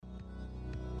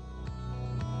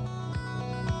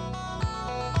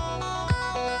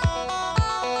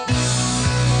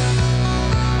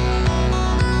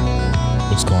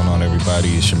everybody?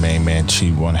 It's your main man, Chi,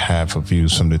 one half of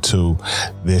Views from the Two.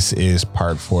 This is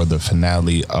part 4, the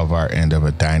finale of our End of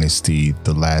a Dynasty,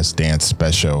 The Last Dance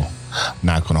special.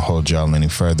 Not going to hold y'all any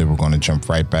further. We're going to jump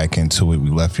right back into it.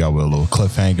 We left y'all with a little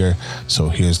cliffhanger. So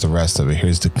here's the rest of it.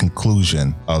 Here's the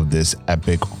conclusion of this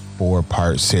epic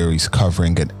 4-part series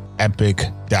covering an epic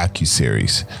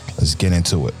docuseries. Let's get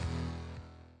into it.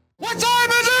 What time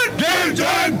is it? Game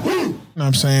time! You know what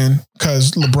I'm saying?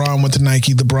 Because LeBron went to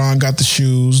Nike. LeBron got the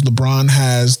shoes. LeBron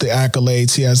has the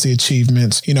accolades. He has the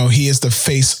achievements. You know, he is the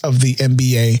face of the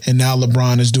NBA. And now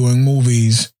LeBron is doing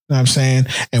movies. You know what I'm saying?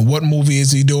 And what movie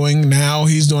is he doing? Now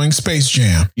he's doing Space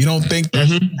Jam. You don't think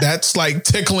that's like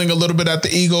tickling a little bit at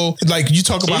the ego? Like you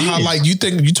talk about how like you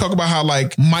talk about how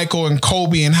like Michael and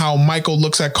Kobe and how Michael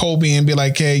looks at Kobe and be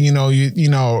like, hey, you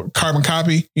know, carbon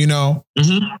copy, you know?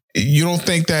 You don't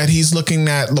think that he's looking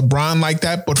at LeBron like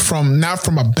that, but not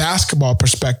from a basketball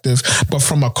perspective, but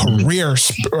from a career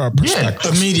perspective. Yeah,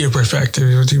 a media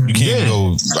perspective. You can't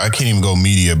go. I can't even go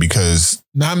media because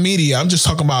not media. I'm just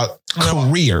talking about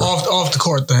career, off the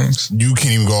court things. You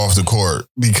can't even go off the court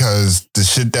because the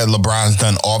shit that LeBron's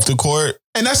done off the court.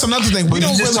 And that's another thing. We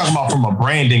don't just talking about from a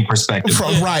branding perspective,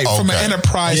 from an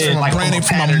enterprise, from a branding,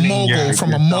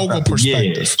 from a mogul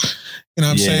perspective. Yeah. You know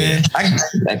what I'm saying?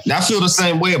 I feel the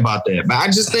same way about that. But I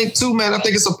just think too, man, I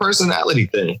think it's a personality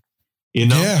thing. You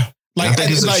know? Yeah. Like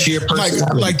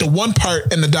the one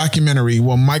part in the documentary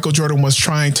where Michael Jordan was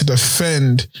trying to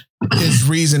defend his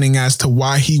reasoning as to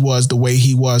why he was the way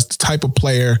he was, the type of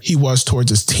player he was towards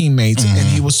his teammates. And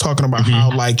he was talking about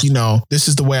how, like, you know, this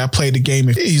is the way I play the game.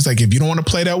 He's like, if you don't want to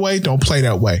play that way, don't play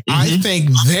that way. I think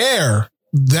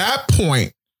that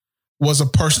point was a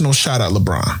personal shot at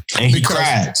LeBron. And he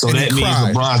cried. So that means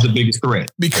LeBron's the biggest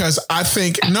threat. Because I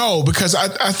think what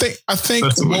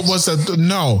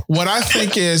I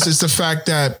think is the fact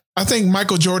that I think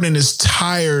Michael Jordan is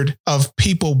tired of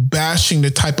people bashing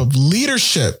the type of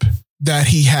leadership that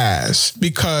he has,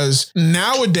 because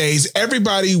nowadays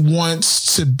everybody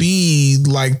wants to be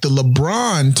like the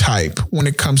LeBron type when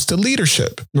it comes to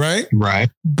leadership, right? Right.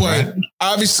 But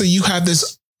obviously you have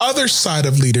this other side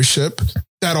of leadership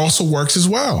that also works as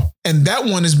well. And that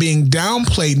one is being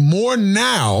downplayed more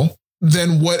now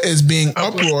than what is being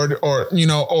uproared or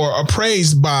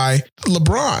appraised by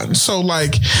LeBron. So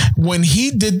like when he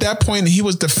did that point and he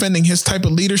was defending his type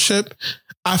of leadership,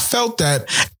 I felt that.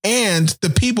 And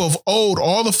the people of old,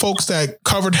 all the folks that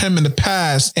covered him in the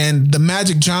past and the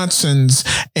Magic Johnsons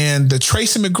and the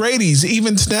Tracy McGrady's,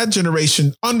 even to that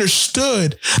generation,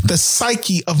 understood the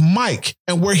psyche of Mike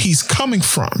and where he's coming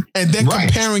from. And then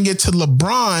comparing it to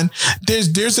LeBron,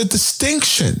 there's a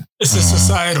distinction. It's a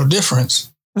societal difference.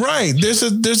 Right. There's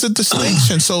a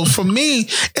distinction. So for me,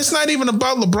 it's not even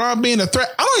about LeBron being a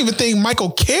threat. I don't even think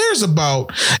Michael cares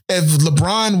about if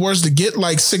LeBron was to get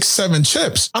like 6-7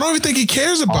 chips. I don't even think he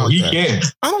cares about that. He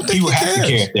cares. I don't think he would have to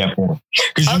care at that point.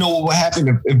 Because you know what would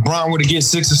happen if Bron were to get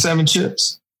 6 or 7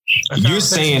 chips? You're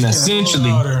saying essentially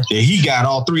that he got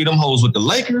all 3 of them hoes with the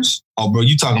Lakers. Oh, bro,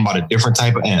 you talking about a different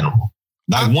type of animal.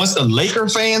 Like once the Laker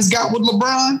fans got with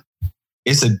LeBron,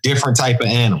 it's a different type of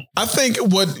animal. I think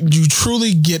what you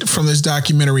truly get from this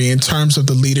documentary in terms of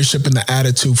the leadership and the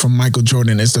attitude from Michael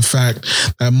Jordan is the fact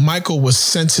that Michael was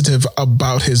sensitive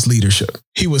about his leadership.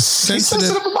 He was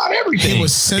sensitive about everything. He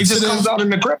was sensitive. It just comes out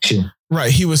in aggression.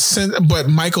 Right. He was but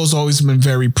Michael's always been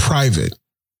very private.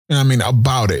 You know what I mean,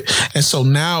 about it. And so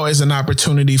now is an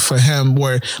opportunity for him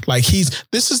where like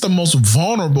this is the most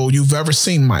vulnerable you've ever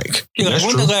seen Mike. Yeah,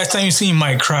 when's the last time you seen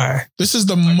Mike cry? This is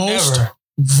the most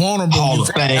vulnerable you've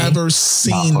ever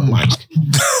seen Mike.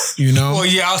 You know? Well,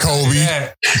 yeah, Kobe.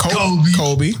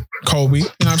 You know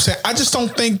what I'm saying? I just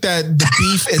don't think that the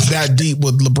beef is that deep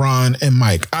with LeBron and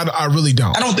Mike. I really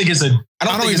don't. I don't think it's a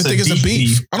I don't even think it's a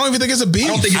beef. I don't even think it's a beef.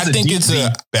 I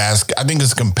think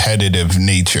it's competitive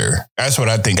nature. That's what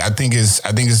I think. I think it's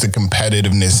the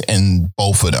competitiveness in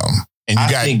both of them. And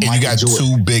you got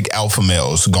 2 big alpha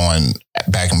males going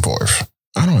back and forth.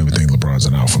 I don't even think LeBron's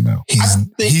an alpha male. He's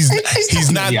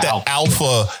not the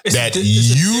alpha that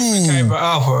you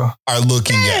are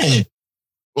looking at.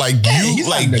 Like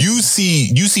you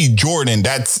see Jordan,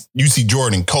 you see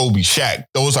Jordan, Kobe, Shaq.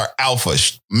 Those are alpha,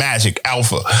 Magic,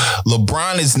 alpha.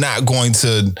 LeBron is not going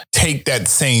to take that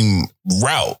same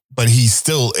route, but he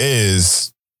still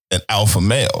is an alpha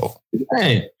male.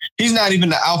 Hey, he's not even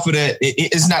the alpha that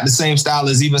it's not the same style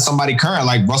as even somebody current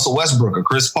like Russell Westbrook or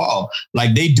Chris Paul.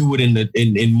 Like they do it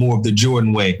in more of the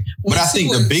Jordan way. But I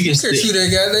think the biggest thing,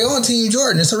 they on Team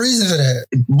Jordan. It's a reason for that.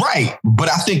 Right. But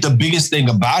I think the biggest thing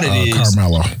about it is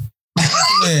Carmelo.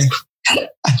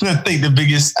 I think the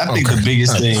biggest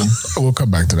thing. We'll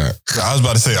come back to that. I was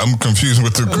about to say, I'm confused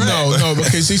with the No,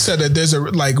 because he said that there's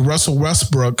like Russell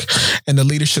Westbrook and the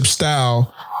leadership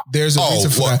style. There's a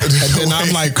reason for that. And then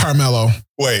I'm like Carmelo.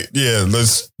 Wait, yeah,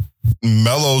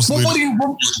 Melo's. Well,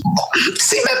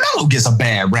 see, man, Melo gets a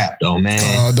bad rap though,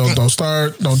 man. Don't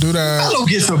start. Don't do that. Melo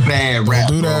gets a bad rap.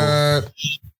 Don't do that.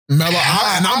 Melo,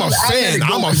 I'm a fan.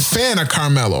 I'm a fan of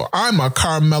Carmelo. I'm a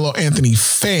Carmelo Anthony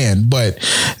fan, but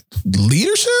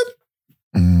leadership?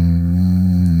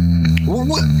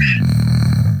 What?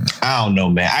 I don't know,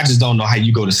 man. I just don't know how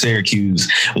you go to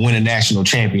Syracuse, win a national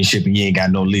championship, and you ain't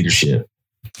got no leadership.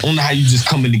 I don't know how you just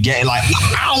come in the game. Like,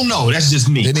 I don't know. That's just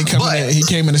me. Didn't he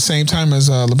came in the same time as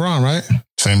LeBron, right?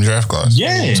 Same draft class.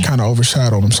 Yeah. It's kind of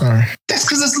overshadowed. I'm sorry. That's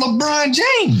because it's LeBron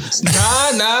James. Nah.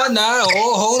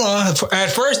 Oh, hold on.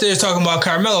 At first, they were talking about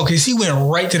Carmelo because he went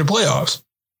right to the playoffs.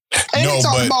 And they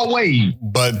talking about Wade.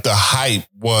 But the hype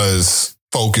was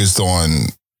focused on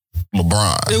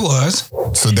LeBron. It was.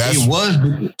 So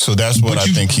that's what I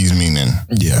think he's meaning.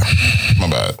 Yeah. My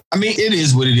bad. I mean, it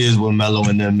is what it is with Melo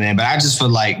and them, man. But I just feel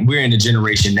like we're in a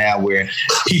generation now where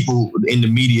people in the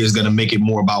media is going to make it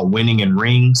more about winning and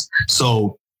rings.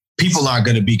 So people aren't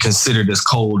going to be considered as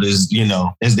cold as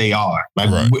they are. Like,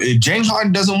 if James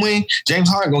Harden doesn't win, James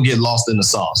Harden going to get lost in the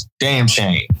sauce. Damn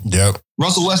shame. Yep.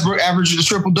 Russell Westbrook averaged a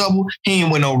triple-double. He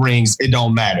ain't win no rings. It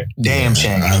don't matter. Damn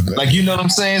shame. Like, you know what I'm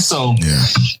saying? So... Yeah.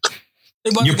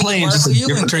 You're playing just a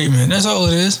different treatment. That's all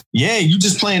it is. Yeah, you're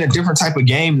just playing a different type of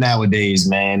game nowadays,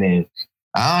 man. And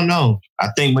I don't know. I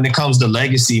think when it comes to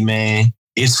legacy, man,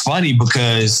 it's funny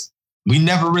because we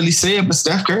never really say it, but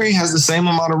Steph Curry has the same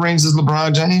amount of rings as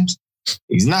LeBron James.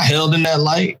 He's not held in that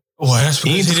light. Well, that's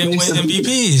because he didn't win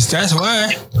MVPs. That's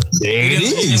why. There it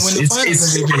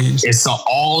is. It's an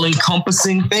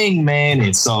all-encompassing thing, man.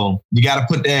 And so you got to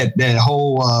put that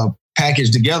whole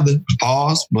package together.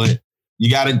 Pause, but. You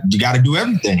gotta do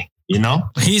everything,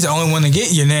 He's the only one to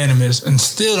get unanimous and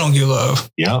still don't get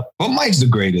love. Yep. But Mike's the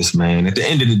greatest, man. At the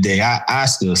end of the day, I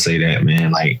still say that,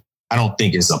 man. Like, I don't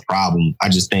think it's a problem. I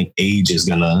just think age is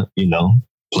gonna,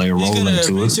 play a role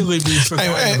into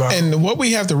it. And what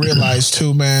we have to realize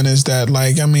too, man, is that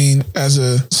as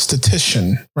a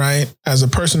statistician, right? As a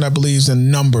person that believes in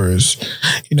numbers,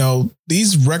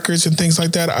 these records and things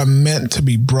like that are meant to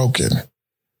be broken.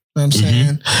 You know what I'm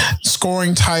saying?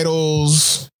 Scoring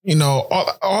titles,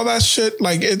 all that shit,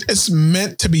 like it's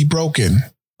meant to be broken.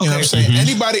 You know what I'm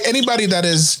saying? Anybody that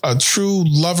is a true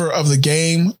lover of the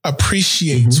game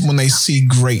appreciates when they see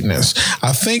greatness.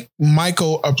 I think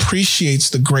Michael appreciates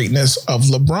the greatness of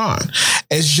LeBron.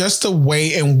 It's just the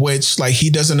way in which he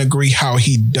doesn't agree how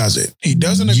he does it. He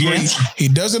doesn't agree. Yeah. He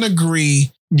doesn't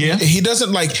agree. Yeah. He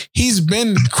doesn't he's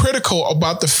been critical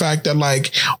about the fact that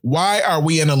why are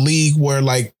we in a league where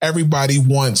everybody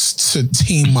wants to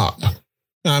team up?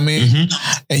 You know what I mean?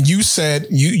 And you said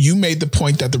you made the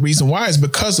point that the reason why is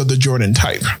because of the Jordan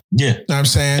type. Yeah. You know what I'm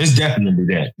saying? It's definitely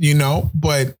that.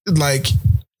 But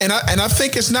and I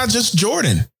think it's not just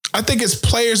Jordan. I think it's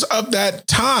players of that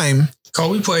time.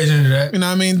 Kobe played into that. You know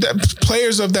what I mean?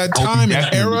 Players of that time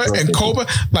and era and Kobe,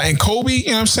 you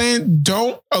know what I'm saying,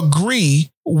 don't agree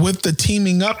with the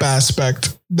teaming up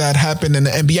aspect that happened in the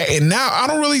NBA. And now I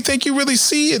don't really think you really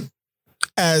see it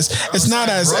as it's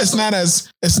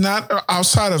not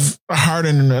outside of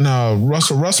Harden and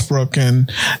Russell Westbrook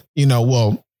and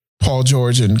Paul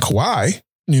George and Kawhi,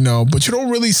 but you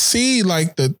don't really see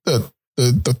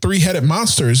the three-headed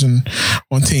monsters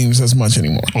on teams as much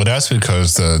anymore. Well, that's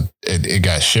because it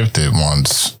got shifted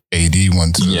once AD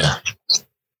went to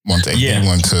went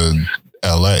to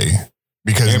LA.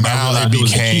 Because now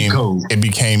it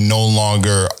became no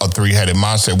longer a three-headed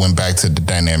monster. It went back to the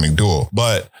dynamic duo.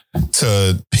 But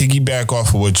to piggyback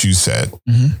off of what you said,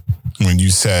 when you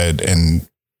said, and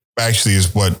actually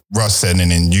is what Russ said,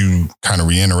 and then you kind of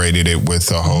reiterated it with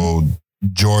the whole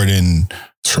Jordan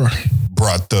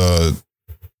brought the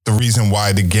reason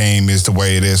why the game is the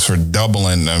way it is for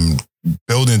doubling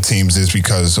building teams is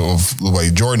because of the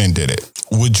way Jordan did it.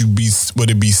 Would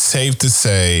it be safe to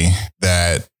say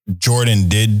that Jordan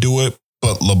did do it,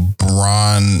 but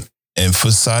LeBron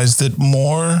emphasized it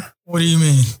more? What do you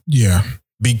mean? Yeah.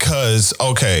 Because,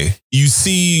 you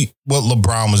see what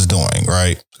LeBron was doing,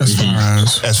 right?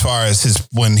 As far as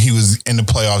when he was in the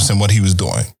playoffs and what he was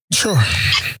doing. Sure.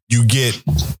 You get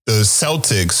the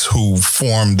Celtics who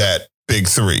formed that big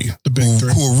three,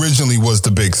 who originally was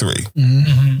the big three.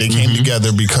 They came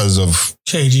together because of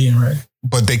KG and Ray.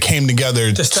 But they came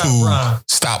together to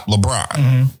stop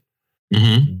LeBron.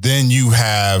 Then you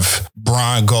have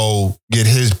Bron go get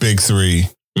his big three.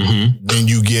 Then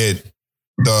you get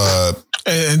the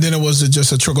And then it was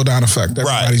just a trickle down effect.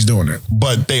 Everybody's doing it.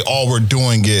 But they all were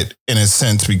doing it in a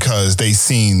sense because they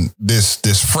seen this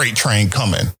freight train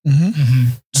coming.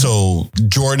 So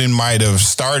Jordan might have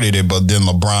started it, but then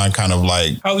LeBron kind of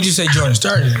like. How would you say Jordan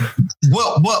started it?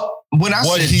 Well, when I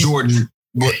said Jordan.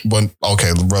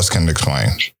 Okay, Russ can explain.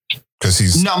 Because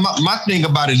he's. No, my thing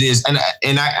about it is,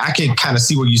 and I can kind of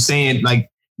see what you're saying, like,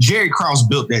 Jerry Krause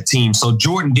built that team, so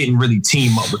Jordan didn't really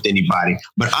team up with anybody.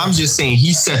 But I'm just saying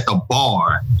he set the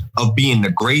bar of being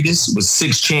the greatest with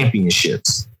 6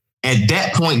 championships. At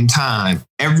that point in time,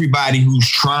 everybody who's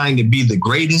trying to be the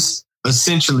greatest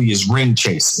essentially is ring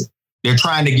chasing. They're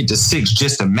trying to get to 6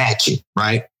 just to match it,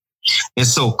 right? And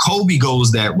so Kobe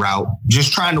goes that route,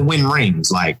 just trying to win rings.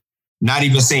 Like, not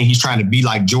even saying he's trying to be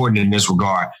like Jordan in this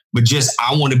regard, but just,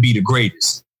 I want to be the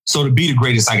greatest. So to be the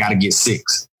greatest, I got to get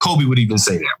 6. Kobe would even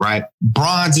say that, right?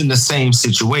 Bron's in the same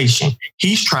situation.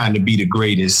 He's trying to be the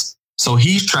greatest, so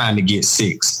he's trying to get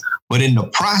 6. But in the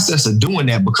process of doing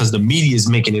that, because the media is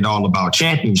making it all about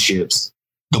championships,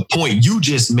 the point you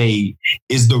just made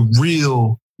is the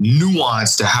real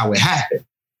nuance to how it happened.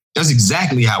 That's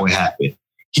exactly how it happened.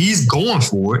 He's going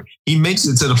for it. He makes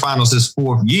it to the finals his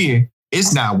 4th year.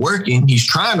 It's not working. He's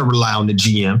trying to rely on the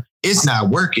GM. It's not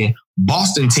working.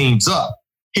 Boston teams up.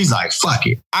 He's like, fuck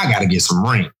it. I got to get some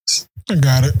rings. I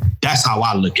got it. That's how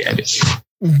I look at it.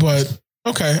 But,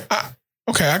 okay.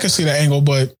 I can see that angle,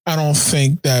 but I don't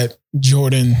think that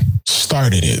Jordan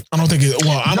started it. I don't think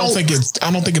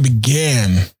it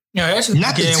began. Yeah, that's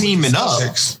not the teaming up.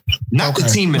 Not the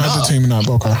teaming up.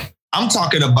 Okay. I'm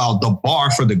talking about the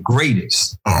bar for the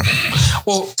greatest.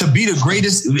 Well, to be the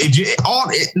greatest,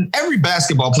 every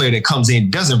basketball player that comes in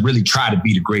doesn't really try to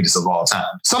be the greatest of all time.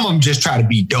 Some of them just try to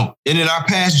be dope. And in our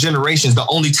past generations, the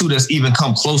only 2 that's even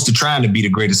come close to trying to be the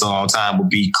greatest of all time would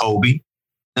be Kobe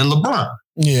and LeBron.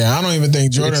 Yeah, I don't even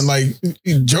think Jordan,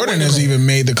 Jordan has even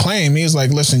made the claim. He's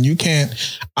like, listen,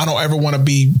 I don't ever want to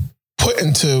be put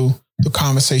into the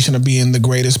conversation of being the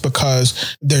greatest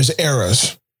because there's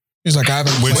eras. He's like, I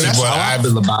haven't. Which is what I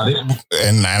feel about it,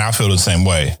 and I feel the same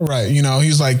way. Right.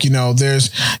 He's like,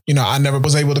 there's, I never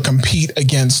was able to compete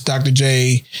against Dr.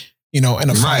 J, in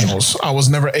the finals. I was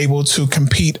never able to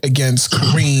compete against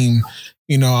Kareem.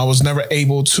 I was never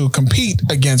able to compete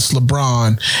against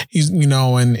LeBron. He's,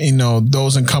 and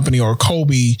those in company, or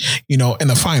Kobe, in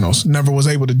the finals. Never was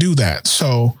able to do that.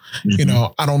 So,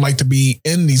 I don't like to be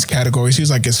in these categories.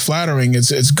 He's like, it's flattering.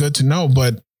 It's good to know,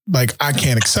 but. Like, I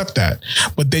can't accept that.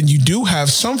 But then you do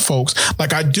have some folks,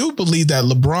 like, I do believe that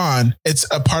LeBron, it's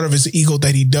a part of his ego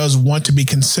that he does want to be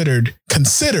considered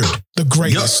the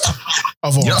greatest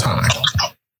of all time.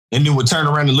 And then would turn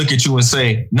around and look at you and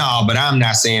say, no, but I'm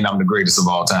not saying I'm the greatest of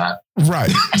all time.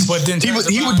 Right. But then he would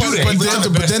do that.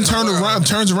 But then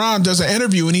turns around, does an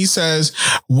interview, and he says,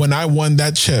 when I won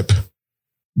that chip,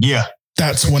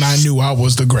 that's when I knew I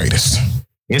was the greatest.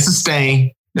 It's a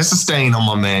stain. It's a stain on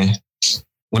my man.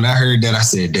 When I heard that, I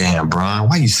said, damn, Bron,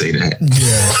 why you say that?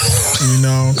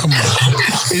 Yeah. Come on.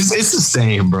 It's a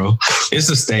stain, bro. It's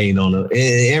a stain on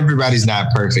it. Everybody's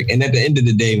not perfect. And at the end of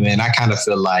the day, man, I kind of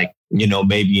feel like,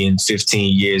 maybe in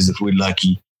 15 years, if we're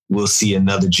lucky, we'll see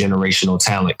another generational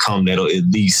talent come that'll at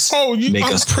least make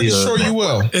us feel. I'm pretty sure you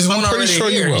will. It's one already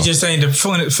here. You just ain't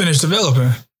finish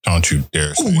developing. Don't you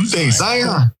dare. Ooh, you think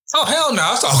Zion? Oh, hell no.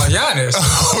 I was talking about Giannis.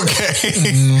 Okay.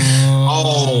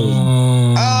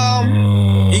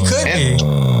 He could be.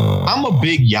 I'm a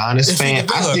big Giannis fan.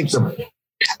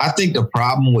 I think the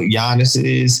problem with Giannis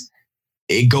is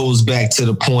it goes back to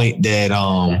the point that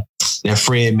that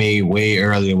Fred made way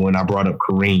earlier when I brought up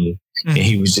Kareem. And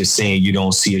he was just saying you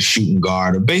don't see a shooting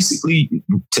guard, or basically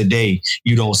today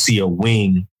you don't see a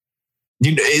wing.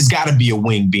 It's got to be a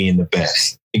wing being the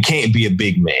best. It can't be a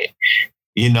big man.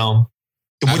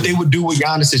 What they would do with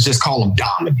Giannis is just call him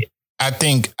dominant. I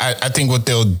think what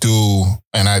they'll do,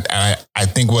 and I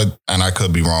think and I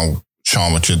could be wrong,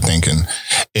 Sean, what you're thinking,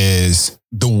 is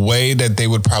the way that they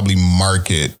would probably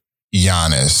market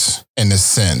Giannis in a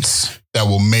sense that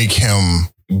will make him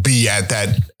be at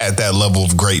that level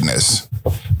of greatness,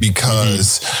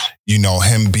 because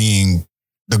him being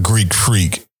the Greek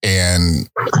freak and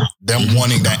them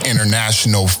wanting that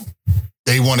international.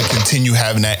 They want to continue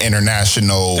having that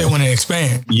international. They want to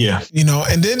expand. Yeah.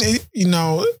 And then,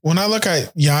 when I look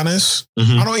at Giannis,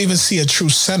 I don't even see a true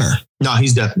center. No,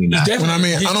 he's definitely not. I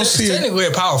don't see technically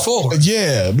a power forward.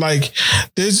 Yeah. Like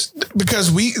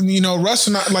because we, Russ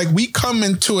and I, we come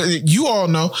into it. You all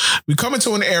know we come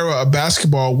into an era of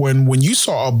basketball when you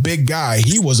saw a big guy,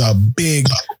 he was a big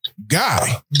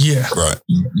guy. Yeah. Right.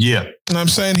 Yeah. You know what I'm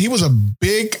saying? He was a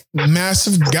big,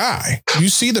 massive guy. You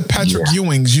see the Patrick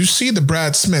Ewings, you see the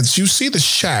Brad Smiths, you see the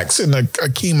Shaqs and the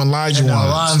Akeem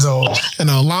Olajuwons and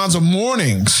the Alonzo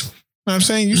Mournings. You know what I'm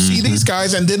saying? You see these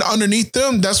guys, and then underneath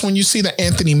them, that's when you see the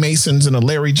Anthony Masons and the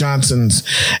Larry Johnsons,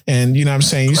 and you know what I'm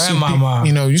saying?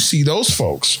 You see those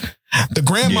folks. The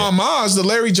grandmamas, the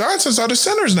Larry Johnsons are the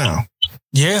centers now.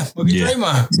 Yeah. Look at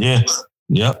Draymond. Yeah.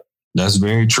 Yep. That's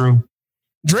very true.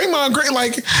 Draymond, great,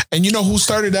 and you know who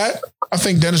started that? I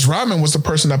think Dennis Rodman was the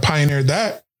person that pioneered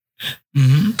that.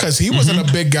 Because he wasn't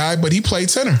a big guy, but he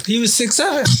played center. He was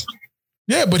 6'7".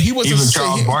 Yeah, but he was even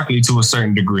Charles Barkley to a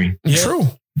certain degree. True.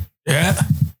 Yeah.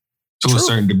 To a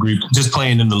certain degree. Just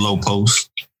playing in the low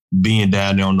post, being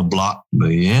down there on the block. But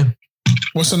yeah.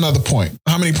 What's another point?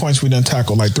 How many points we done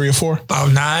tackle? Like 3 or 4?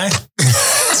 About 9.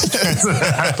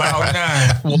 About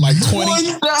 9. Well, like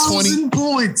 20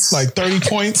 points. Like 30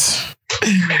 points.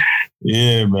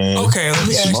 Yeah, man. Okay, let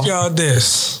me ask y'all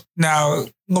this. Now,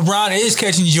 LeBron is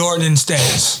catching Jordan in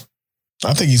stats.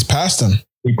 I think he's past him.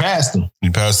 He passed him. He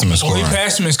passed him in scoring. He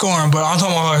passed him in scoring, but I'm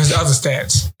talking about his other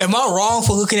stats. Am I wrong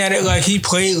for looking at it like he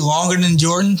played longer than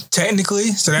Jordan,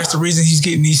 technically? So that's the reason he's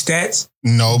getting these stats?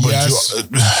 No, but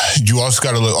you also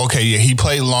got to look. Okay, yeah, he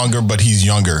played longer, but he's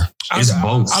younger. It's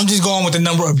both. I'm just going with the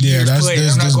number of years played.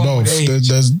 That's both.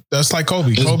 That's like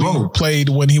Kobe. Kobe played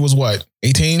when he was what?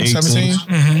 18? 17?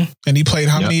 Mm-hmm. And he played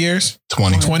how many years?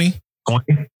 20.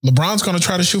 LeBron's going to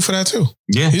try to shoot for that too.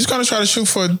 Yeah. He's going to try to shoot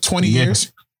for 20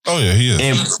 years. Oh, yeah, he is.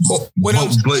 And, but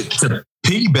to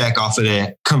piggyback off of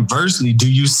that, conversely,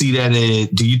 do you see that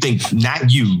do you think,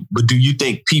 not you, but do you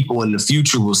think people in the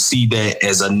future will see that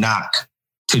as a knock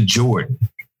to Jordan?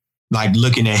 Like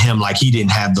looking at him like he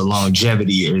didn't have the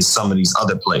longevity as some of these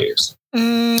other players.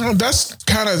 That's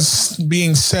kind of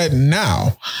being said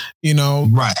now,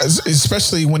 right?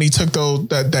 Especially when he took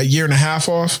that year and a half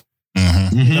off.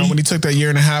 Mm-hmm. When he took that year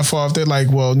and a half off, they're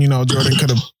like, well, Jordan could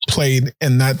have played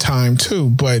in that time too,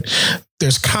 but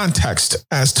there's context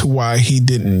as to why he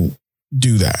didn't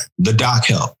do that. The doc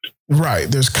helped. Right.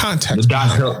 There's context. The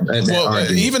doc helped. Well,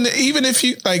 even if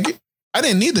you I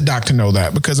didn't need the doc to know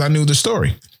that because I knew the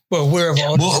story. Well, we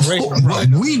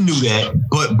knew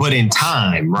that, but in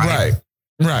time, right?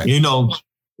 Right.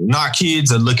 Our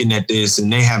kids are looking at this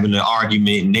and they having an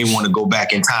argument and they want to go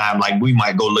back in time. Like we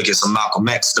might go look at some Malcolm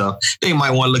X stuff. They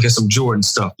might want to look at some Jordan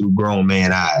stuff through grown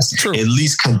man eyes. True. At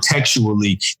least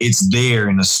contextually, it's there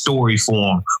in a story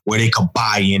form where they could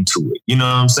buy into it. You know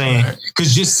what I'm saying?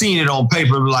 Because just seeing it on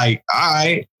paper, like, all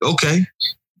right, okay,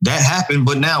 that happened,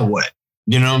 but now what?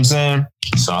 You know what I'm saying?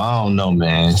 So I don't know,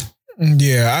 man.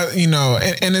 Yeah,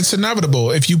 and it's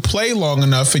inevitable. If you play long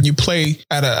enough and you play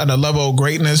at a level of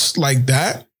greatness like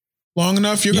that long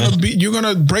enough, you're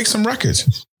gonna break some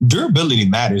records. Durability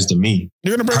matters to me.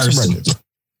 You're gonna break some records.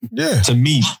 Yeah, to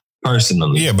me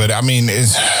personally. Yeah, but I mean,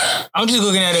 I'm just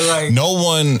looking at it like no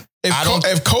one.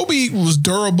 If Kobe was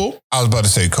durable, I was about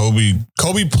to say Kobe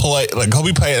played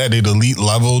at an elite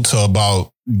level to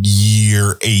about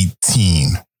year 18.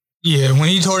 Yeah, when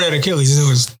he tore that Achilles, it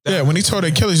was... when he tore the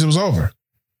Achilles, it was over.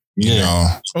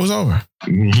 Yeah. It was over.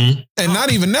 Mm-hmm. And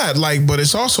not even that, but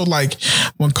it's also like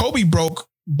when Kobe broke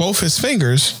both his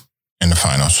fingers... In the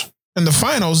finals,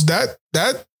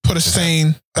 that put a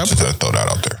stain... I just had to throw that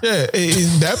out there. Yeah,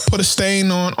 that put a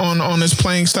stain on his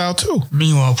playing style too.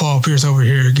 Meanwhile, Paul Pierce over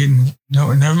here getting...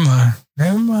 No, never mind.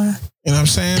 You know what I'm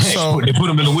saying? So they put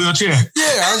him in a wheelchair.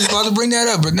 Yeah, I was about to bring that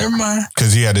up, but never mind.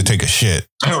 Because he had to take a shit.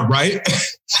 Right?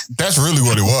 That's really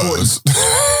what it was.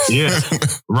 Yeah.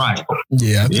 Right.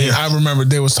 Yeah, I remember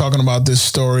they was talking about this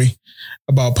story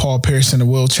about Paul Pierce in the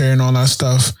wheelchair and all that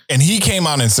stuff. And he came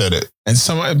out and said it. And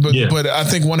but I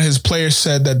think one of his players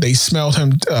said that they smelled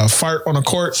him fart on a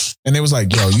court, and they was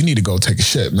like, "Yo, you need to go take a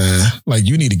shit, man. Like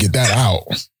you need to get that out."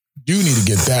 You need to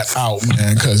get that out,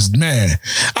 man, because man,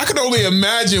 I could only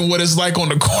imagine what it's like on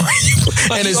the court.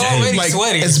 And it's like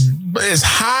sweaty. It's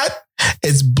hot,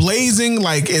 it's blazing,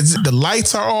 like the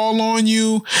lights are all on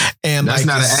you, and that's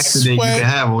not an accident you can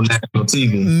have on national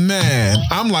TV. Man,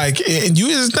 I'm like, and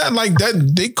it's not like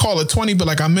that. They call it 20, but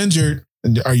like I'm injured.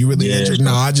 Are you really injured?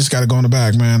 No, I just got to go in the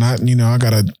bag, man. I got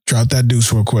to drop that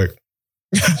deuce real quick.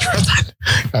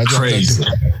 Crazy.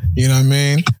 You know what I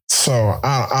mean? So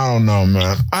I don't know,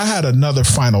 man. I had another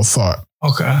final thought.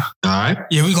 Okay. All right.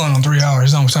 Yeah, we're going on 3 hours.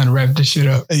 It's almost time to wrap this shit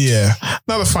up. Yeah.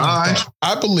 Another final thought.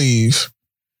 I believe,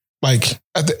 like,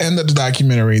 at the end of the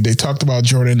documentary, they talked about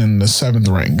Jordan and the 7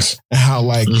 rings and how,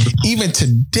 like, even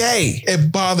today,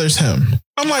 it bothers him.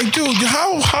 I'm like, dude,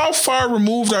 how far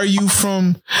removed are you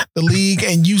from the league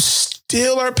and you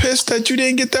still are pissed that you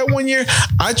didn't get that 1 year?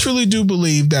 I truly do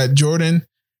believe that Jordan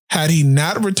had he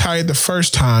not retired the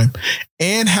first time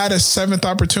and had a 7th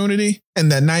opportunity in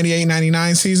that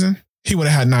 98-99 season, he would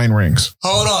have had 9 rings.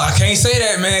 Hold on, I can't say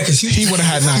that, man, because he would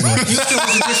have had 9 rings. Houston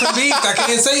was a different beast. I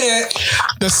can't say that.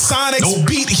 The Sonics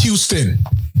beat Houston.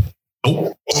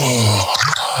 Nope.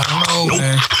 I don't know,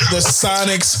 man. The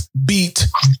Sonics beat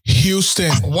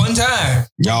Houston. One time.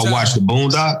 Y'all watch the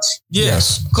Boondocks?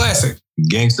 Yes. Classic.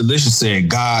 Gangstalicious said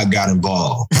God got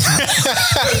involved.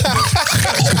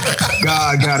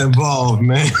 God got involved,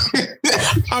 man.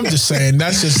 I'm just saying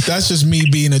that's just me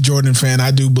being a Jordan fan. I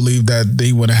do believe that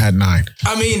they would have had 9.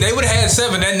 I mean, they would have had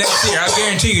 7 that next year. I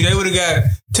guarantee you, they would have got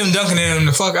Tim Duncan and them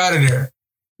the fuck out of there.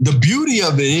 The beauty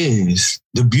of it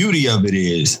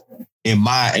is, in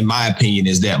my opinion,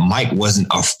 is that Mike wasn't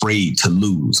afraid to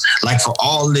lose. Like for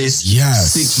all this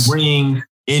 6 ring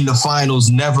in the finals,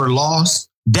 never lost.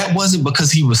 That wasn't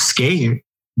because he was scared.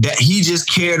 That he just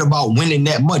cared about winning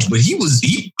that much, but he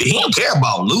didn't care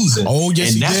about losing. Oh,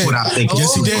 yes, and that's what I think.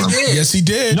 Yes, he did. Yes, he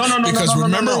did. No. Because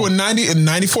remember when in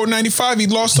 94-95 he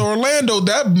lost to Orlando.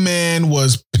 That man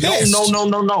was pissed. No.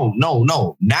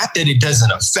 Not that it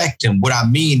doesn't affect him. What I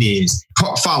mean is,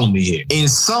 follow me here. In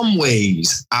some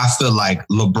ways, I feel like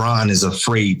LeBron is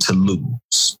afraid to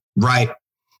lose, right?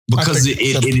 Because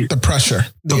the pressure,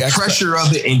 the pressure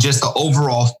of it, and just the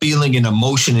overall feeling and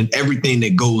emotion and everything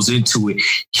that goes into it,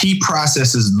 he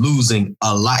processes losing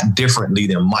a lot differently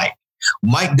than Mike.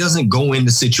 Mike doesn't go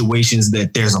into situations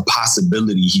that there's a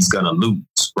possibility he's going to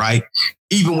lose, right?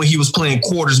 Even when he was playing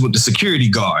quarters with the security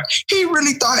guard, he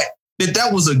really thought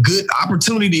that was a good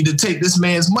opportunity to take this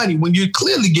man's money when you're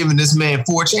clearly giving this man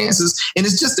 4 chances and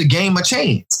it's just a game of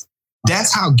chance.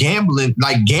 That's how gambling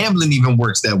even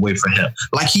works that way for him.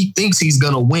 Like he thinks he's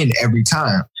going to win every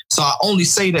time. So I only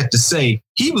say that to say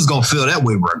he was going to feel that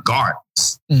way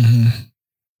regardless. Mm-hmm.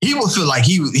 He would feel like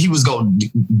he was going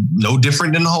no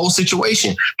different than the whole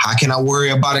situation. How can I worry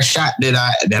about a shot that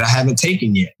I haven't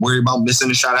taken yet? Worry about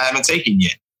missing a shot I haven't taken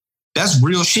yet. That's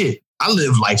real shit. I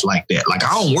live life like that. Like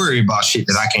I don't worry about shit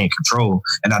that I can't control,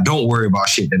 and I don't worry about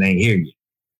shit that ain't here yet.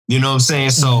 You know what I'm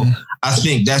saying? So I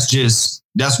think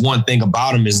that's one thing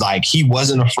about him is like he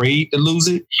wasn't afraid to lose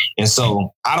it. And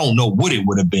so I don't know what it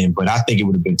would have been, but I think it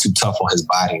would have been too tough on his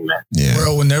body, man. Yeah.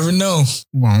 Bro, we'll never know.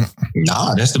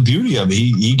 Nah, that's the beauty of it.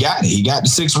 He got it. He got the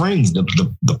 6 rings,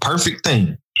 the perfect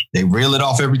thing. They reel it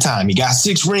off every time. He got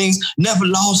 6 rings, never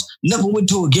lost, never went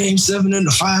to a game 7 in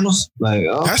the finals. Like,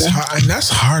 okay. That's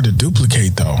hard to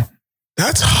duplicate though.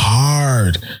 That's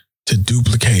hard to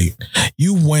duplicate.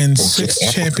 You win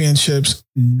 6 championships,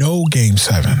 no game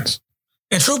 7s.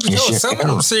 And truth be told, some of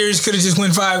them series could have just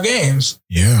won 5 games.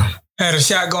 Yeah. Had a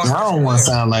shot going. I don't want to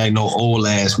sound like no old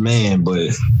ass man, but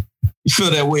you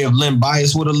feel that way if Len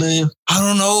Bias would have lived? I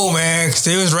don't know, man, because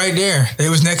they was right there. They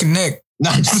was neck and neck. No,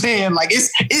 I'm saying like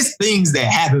it's things that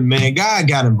happen, man. God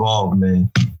got involved, man.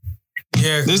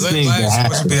 Yeah, this things that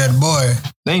happen. Be that boy.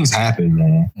 Things happen,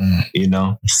 man. You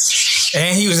know.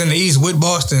 And he was in the East with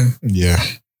Boston. Yeah.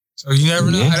 So you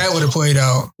never know how that would have played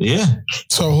out. Yeah.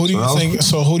 So who do you think?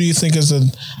 So who do you think is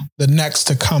the next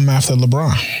to come after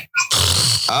LeBron?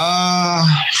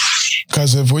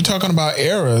 Because if we're talking about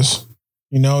eras,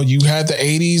 you know, you had the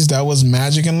 80s. That was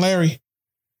Magic and Larry.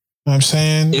 You know what I'm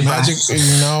saying Magic,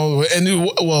 you know, and in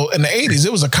the 80s,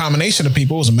 it was a combination of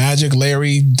people. It was Magic,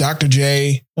 Larry, Dr. J.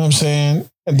 You know what I'm saying?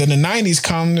 And then the 90s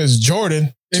come as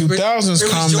Jordan. 2000s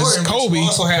come as Kobe.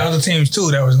 Also had other teams too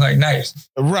that was like nice.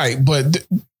 Right, but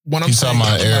what I'm saying,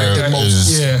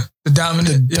 the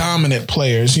dominant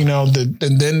players, you know,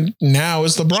 and then now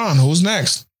it's LeBron. Who's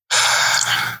next?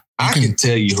 I can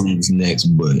tell you who's next,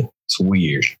 but it's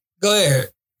weird. Go ahead,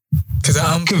 because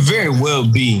it could very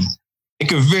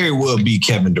well be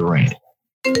Kevin Durant.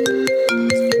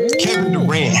 Kevin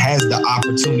Durant has the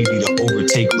opportunity to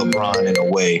overtake LeBron in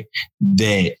a way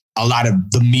that a lot of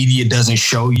the media doesn't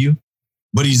show you.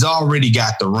 But he's already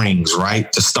got the rings,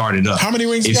 right? To start it up. How many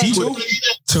rings he got?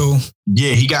 2?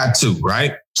 Yeah, he got 2,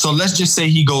 right? So let's just say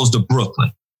he goes to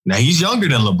Brooklyn. Now he's younger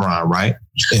than LeBron, right?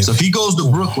 So if he goes to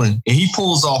Brooklyn and he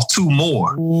pulls off 2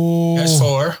 more, that's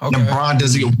 4. Okay. LeBron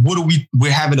doesn't.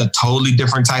 We're having a totally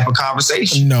different type of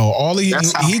conversation. No, he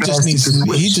just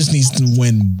needs to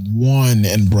win 1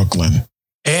 in Brooklyn.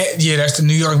 Yeah, that's the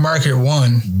New York market.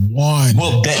 1.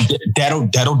 Well,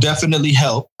 that'll definitely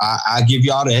help. I give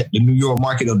y'all that. The New York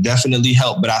market will definitely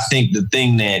help. But I think the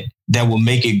thing that will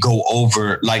make it go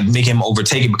over, like make him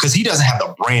overtake it, because he doesn't have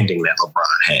the branding that LeBron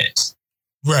has.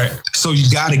 Right. So you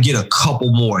got to get a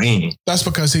couple more in. That's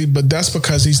because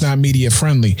he's not media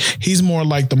friendly. He's more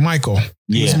like the Michael.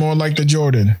 Yeah. He's more like the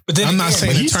Jordan. But then I'm not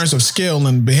saying in terms of skill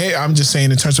and behavior. I'm just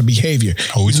saying in terms of behavior.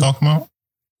 Are we talking about?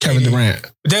 Kevin Durant.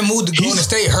 But that move to Golden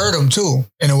State hurt him too,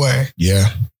 in a way. Yeah.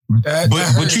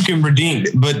 But you can redeem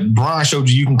it. But Bron showed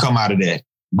you can come out of that.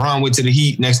 Bron went to the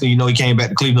Heat. Next thing you know, he came back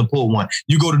to Cleveland, pulled one.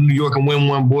 You go to New York and win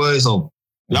one, boys. So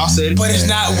y'all said, but it's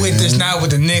not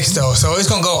with the Knicks though. So it's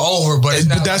gonna go over. But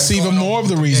that's even more of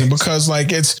the reason because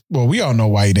we all know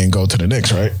why he didn't go to the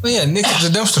Knicks, right? Well, yeah, Knicks is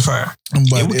a dumpster fire.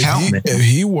 But if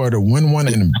he were to win one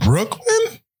in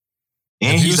Brooklyn,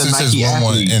 and he's a Nike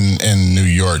athlete in New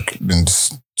York, and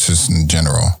just in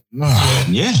general.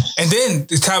 Yeah. And then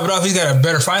to top it off, he's got a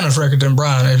better finals record than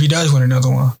Bron if he does win another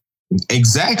one.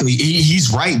 Exactly.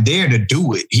 He's right there to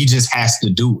do it. He just has to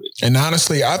do it. And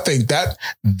honestly, I think that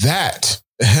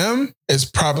him is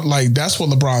probably that's what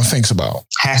LeBron thinks about.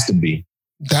 Has to be.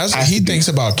 That's what he thinks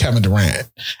about Kevin Durant.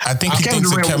 I think he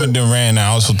thinks of Kevin Durant. I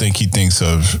also think he thinks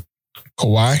of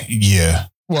Kawhi. Yeah.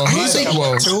 Well, I don't think he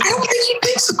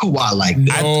thinks of Kawhi like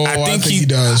that. No, I think he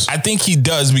does. I think he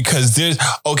does because there's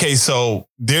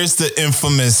the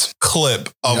infamous clip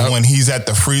of when he's at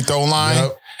the free throw line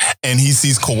and he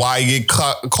sees Kawhi get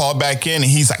called back in and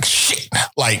he's like, shit.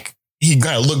 Like he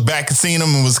kind of looked back and seen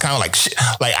him and was kind of like, shit.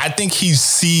 Like I think he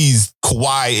sees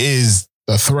Kawhi is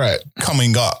the threat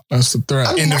coming up. That's the threat.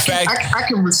 I mean, and I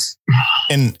can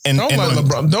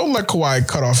don't let Kawhi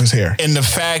cut off his hair. And the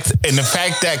fact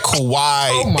that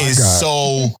Kawhi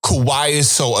is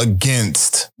so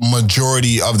against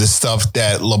majority of the stuff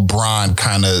that LeBron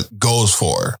kind of goes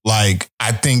for. Like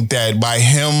I think that by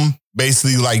him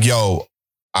basically like, yo,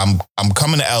 I'm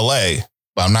coming to LA,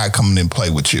 but I'm not coming to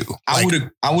play with you. I would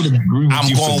agree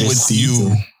with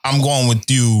you. I'm going with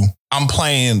you. I'm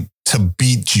playing to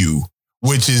beat you.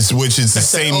 Which is the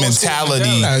same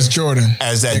mentality as Jordan,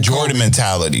 as that Jordan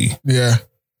mentality. Yeah,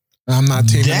 I'm not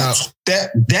teaming up.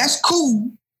 That's cool.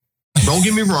 Don't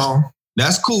get me wrong.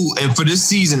 That's cool. And for this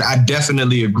season, I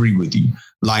definitely agree with you.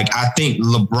 Like I think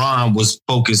LeBron was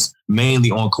focused mainly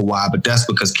on Kawhi, but that's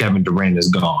because Kevin Durant is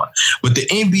gone. But the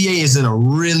NBA is in a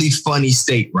really funny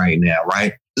state right now,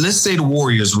 right? Let's say the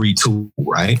Warriors retool,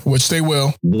 right? Which they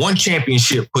will. One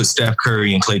championship put Steph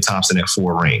Curry and Klay Thompson at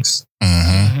 4 rings.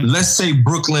 Mm-hmm. Let's say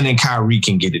Brooklyn and Kyrie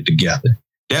can get it together.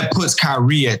 That puts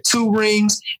Kyrie at 2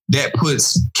 rings. That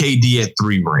puts KD at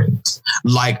 3 rings.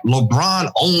 Like LeBron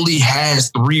only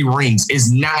has 3 rings. It's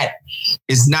not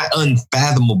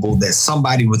unfathomable that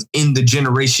somebody within the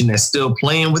generation that's still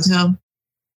playing with him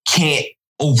can't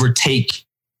overtake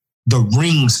the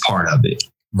rings part of it.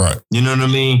 Right. You know what I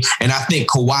mean? And I think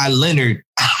Kawhi Leonard,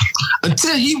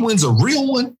 until he wins a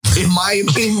real one, in my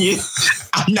opinion,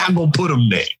 I'm not going to put him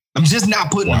there. I'm just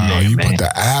not putting him there, you man. put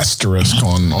the asterisk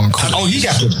on Kawhi. Oh, he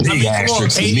got the big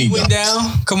asterisk. KD went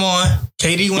down. Come on.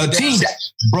 KD went down.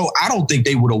 Bro, I don't think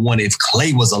they would have won if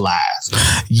Klay was alive.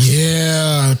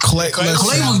 Yeah. Klay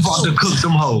was about to cook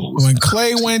them hoes. When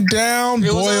Klay went down, boy,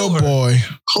 oh boy.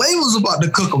 Klay was about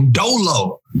to cook them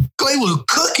dolo. Klay was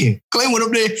cooking. Klay went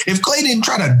up there. If Klay didn't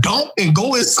try to dunk and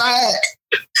go inside,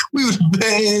 we would have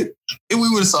been. We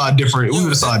would have saw a different.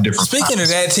 Speaking of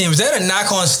that team, is that a knock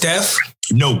on Steph?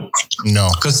 No,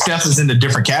 because Steph is in a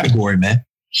different category, man.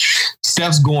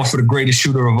 Steph's going for the greatest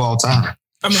shooter of all time.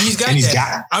 I mean, he's got.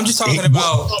 I'm just talking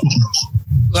about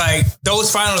like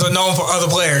those finals are known for other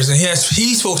players, and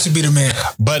he's supposed to be the man.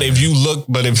 But if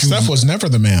Steph was never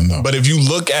the man though. But if you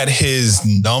look at his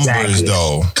numbers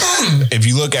though, if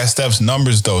you look at Steph's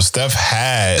numbers though, Steph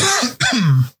had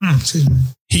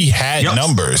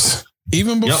numbers.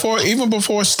 Even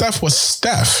before Steph was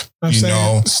Steph.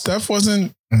 Steph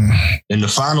wasn't in the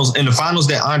finals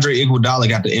that Andre Iguodala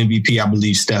got the MVP. I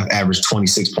believe Steph averaged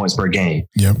 26 points per game.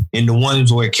 Yep. In the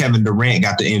ones where Kevin Durant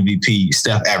got the MVP,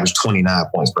 Steph averaged 29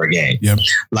 points per game. Yep.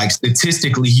 Like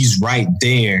statistically, he's right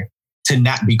there to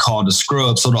not be called a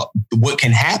scrub. So what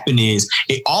can happen is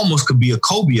it almost could be a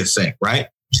Kobe effect, right?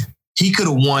 He could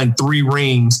have won 3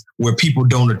 rings where people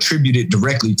don't attribute it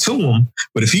directly to him.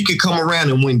 But if he could come around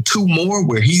and win 2 more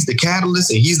where he's the catalyst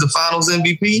and he's the finals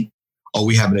MVP,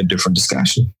 we having a different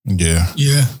discussion. Yeah.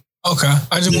 Yeah. Okay.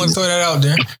 I just want to throw that out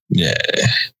there. Yeah.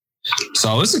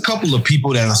 So it's a couple of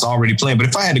people that's already playing. But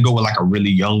if I had to go with like a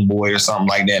really young boy or something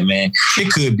like that, man,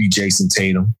 it could be Jason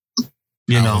Tatum.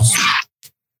 You know,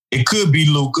 it could be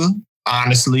Luka.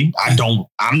 Honestly,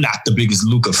 I'm not the biggest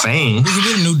Luka fan. He could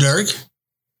be the new Dirk.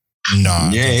 No,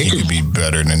 he could be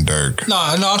better than Dirk. No,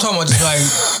 I'm talking about just like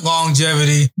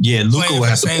longevity. Yeah, Luka will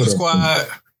have to put squad.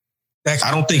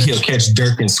 I don't think he'll catch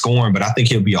Dirk in scoring, but I think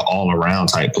he'll be an all-around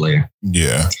type player.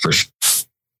 Yeah, for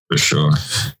sure.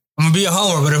 I'm gonna be a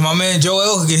homer, but if my man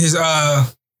Joel could get his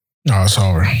it's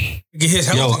over. Get his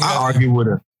help. I argue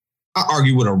with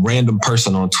a random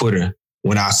person on Twitter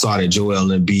when I saw that Joel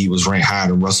Embiid was ranked higher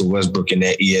than Russell Westbrook in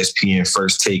that ESPN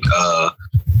First Take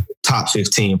top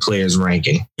 15 players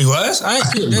ranking. He was? I ain't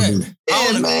see that.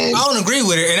 I don't agree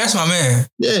with it, and that's my man.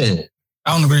 Yeah.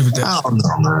 I don't agree with that. I don't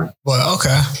know, man. But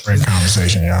okay. Great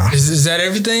conversation, y'all. Is that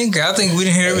everything? I think we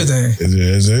didn't hear everything.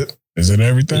 Is it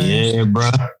everything? Yeah, bro.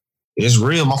 It's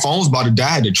real. My phone's about to die. I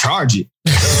had to charge it.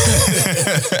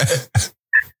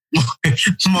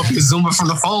 I'm up here zooming from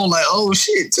the phone like, oh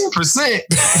shit, 10%.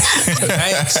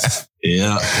 Thanks.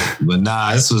 Yeah. But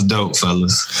nah, this was dope,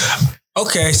 fellas.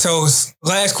 Okay, so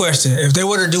last question. If they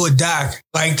were to do a doc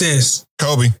like this,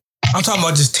 Kobe. I'm talking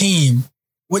about just team.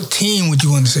 What team would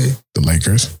you want to see? The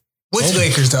Lakers. Which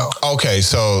Lakers though? Okay,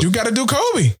 so You got to do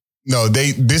Kobe. no,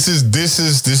 this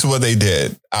is what they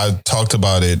did. I talked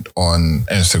about it on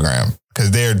Instagram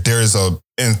because there's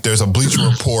a Bleacher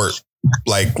Report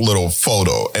like little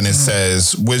photo, and it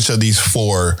says which of these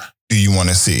four do you want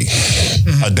to see?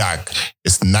 A doc.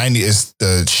 It's the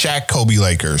Shaq Kobe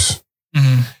Lakers.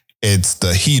 Mm-hmm. It's the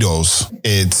Heatos.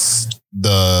 It's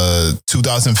the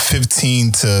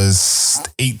 2015 to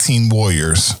 18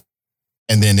 Warriors,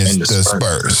 and then it's the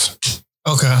Spurs.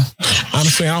 Okay.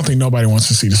 Honestly, I don't think nobody wants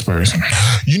to see the Spurs.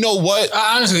 You know what?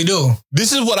 I honestly do.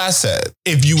 This is what I said.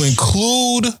 If you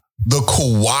include the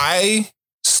Kawhi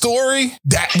story,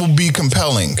 that will be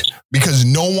compelling because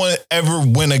no one ever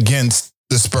went against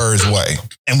the Spurs way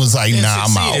and was like, nah,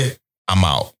 I'm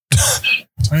out.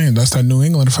 Man, that's that New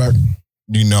England effect.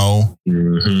 You know?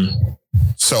 Mm-hmm.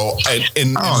 So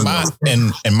in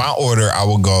my order,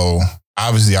 I'll go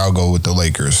with the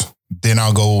Lakers. Then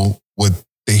I'll go with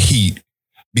the Heat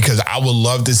because I would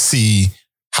love to see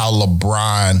how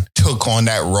LeBron took on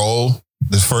that role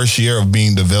this first year of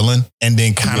being the villain. And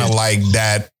then kind of like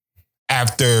that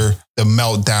after the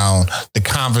meltdown, the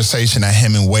conversation that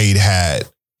him and Wade had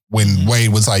when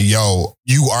Wade was like, yo,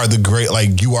 you are the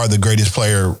greatest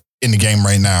player in the game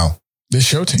right now.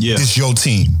 This your team. Yeah. This your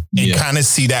team. And kind of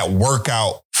see that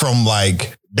workout from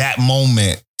like that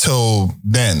moment till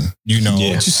then, you know.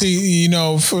 Yeah. But you see,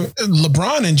 for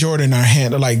LeBron and Jordan are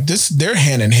they're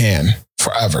hand in hand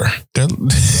forever.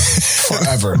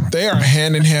 Forever. They are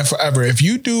hand in hand forever. If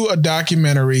you do a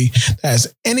documentary that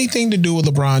has anything to do with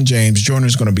LeBron James,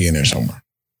 Jordan's going to be in there somewhere.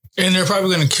 And they're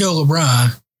probably going to kill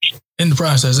LeBron in the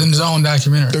process, in his own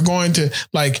documentary. They're going to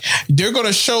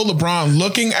show LeBron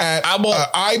looking at an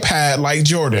iPad like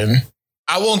Jordan.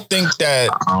 I won't think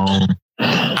that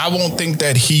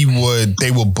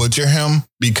they will butcher him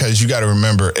because you got to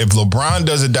remember, if LeBron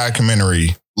does a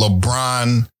documentary,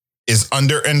 LeBron is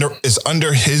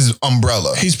under his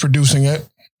umbrella. He's producing it.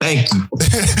 Thank you.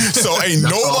 So ain't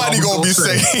nobody gonna be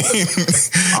saying.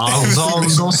 I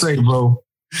was gonna say, bro.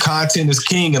 Content is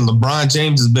king, and LeBron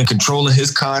James has been controlling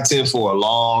his content for a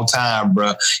long time,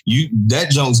 bro. That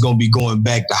junk's gonna be going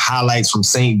back to highlights from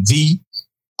St. V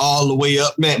all the way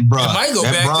up, man, bro. It might go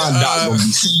back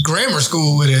to grammar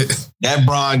school with it. That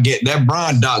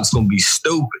Bron doc's gonna be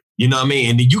stupid. You know what I mean?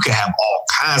 And then you can have all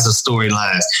kinds of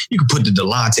storylines. You can put the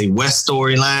Delonte West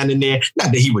storyline in there.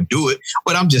 Not that he would do it,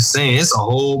 but I'm just saying it's a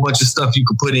whole bunch of stuff you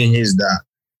could put in his doc.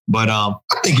 But I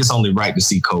think it's only right to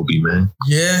see Kobe, man.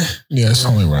 Yeah, it's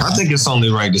only right. I think it's only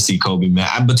right to see Kobe,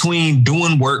 man. Between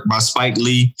Doing Work by Spike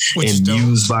Lee and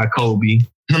Muse by Kobe.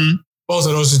 Both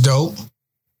of those are dope.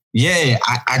 Yeah,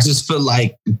 I just feel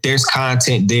like there's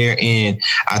content there, and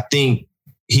I think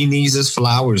he needs his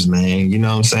flowers, man. You know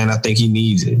what I'm saying? I think he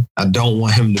needs it. I don't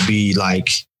want him to be like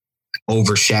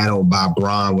overshadowed by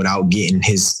Bron without getting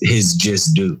his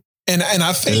just due. And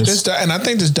I think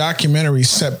this documentary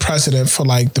set precedent for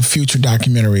like the future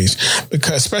documentaries,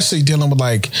 because especially dealing with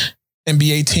like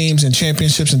NBA teams and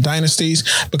championships and dynasties,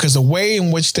 because the way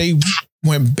in which they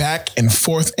went back and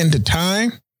forth into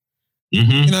time.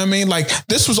 Mm-hmm. You know what I mean? Like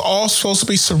this was all supposed to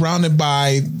be surrounded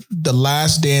by the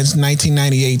Last Dance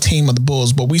 1998 team of the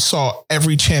Bulls, but we saw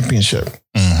every championship.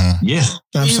 Mm-hmm. Yeah. You know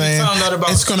what I'm saying? Found out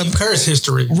about Steve Kerr's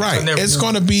history. Right. It's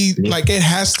going to be like, it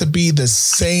has to be the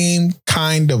same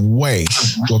kind of way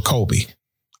with Kobe.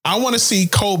 I want to see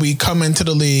Kobe come into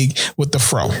the league with the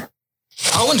fro.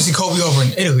 I want to see Kobe over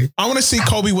in Italy. I want to see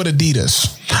Kobe with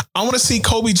Adidas. I want to see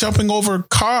Kobe jumping over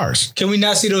cars. Can we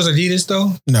not see those Adidas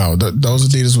though? No, those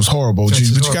Adidas was horrible. But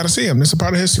you got to see them. It's a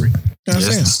part of history. That's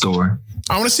the story.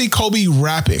 I want to see Kobe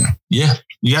rapping. Yeah,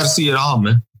 you got to see it all,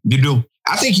 man. You do.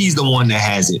 I think he's the one that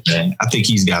has it, man. I think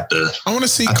he's got the. I want to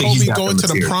see Kobe going to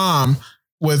the prom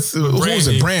with who was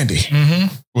it? Brandy.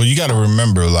 Mm-hmm. Well, you got to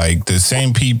remember, like the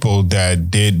same people that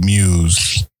did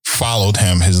Muse followed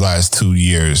him his last 2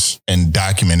 years and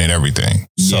documented everything.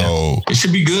 So it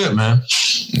should be good, man.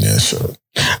 Yeah, sure.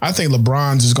 I think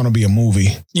LeBron's is going to be a movie.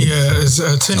 Yeah, it's a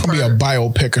 10. It's going to be a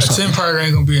biopic or something. 10-part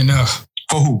ain't going to be enough.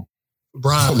 For who?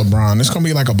 LeBron. For LeBron. It's going to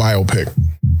be like a biopic.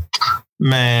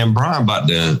 Man, Bron about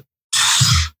to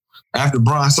After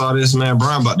Bron saw this, man,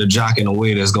 Bron about to jock in a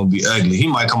way that's gonna be ugly. He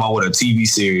might come out with a TV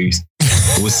series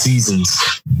with seasons.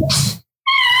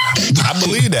 I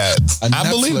believe that. I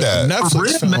believe that.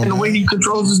 Netflix man, the way he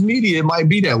controls his media, it might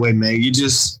be that way, man. You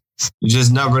just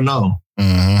never know.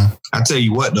 Mm-hmm. I tell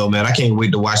you what, though, man, I can't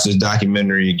wait to watch this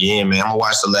documentary again, man. I'm gonna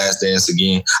watch The Last Dance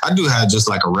again. I do have just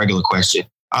like a regular question.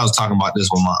 I was talking about this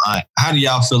with my aunt. How do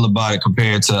y'all feel about it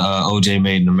compared to OJ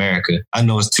Made in America? I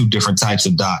know it's two different types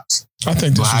of docs. I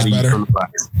think this was better.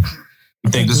 You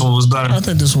think this one was better? I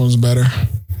think this one was better.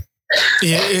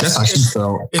 Yeah, that's how she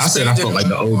felt. I said I felt like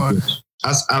the OJ.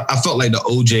 I felt like the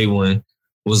OJ one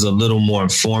was a little more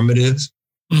informative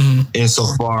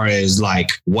insofar as like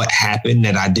what happened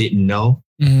that I didn't know.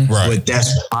 Mm-hmm. Right. But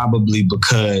that's probably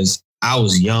because I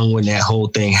was young when that whole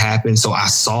thing happened. So I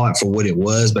saw it for what it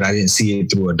was, but I didn't see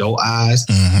it through adult eyes.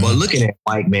 Mm-hmm. But looking at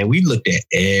Mike, man, we looked at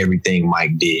everything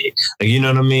Mike did. Like, you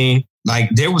know what I mean? Like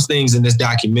there was things in this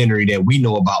documentary that we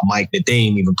know about Mike that they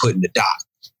ain't even put in the doc.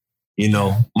 You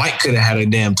know, Mike could have had a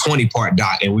damn 20-part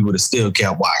doc and we would have still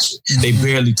kept watching. Mm-hmm. They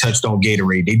barely touched on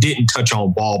Gatorade. They didn't touch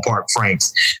on Ballpark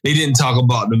Franks. They didn't talk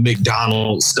about the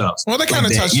McDonald's stuff. Well, they kind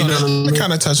of touched on it. They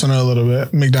kind of touched on it a little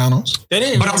bit. McDonald's. They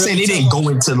didn't. But I'm saying they didn't go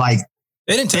into like.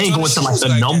 They didn't go into like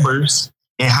the numbers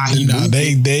and how he. No,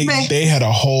 they had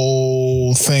a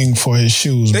whole thing for his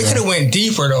shoes. They could have went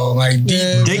deeper though. Like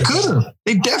deeper. They could have.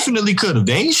 They definitely could have.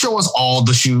 They ain't show us all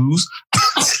the shoes.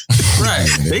 Right.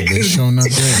 They showing up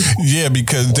there. Yeah,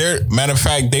 because matter of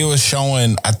fact, they were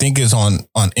showing, I think it's on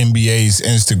NBA's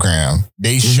Instagram.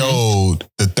 They showed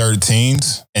the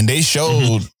 13s and they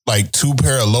showed like 2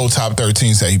 pair of low top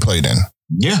 13s that he played in.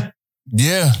 Yeah.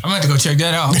 Yeah. I'm going to have to go check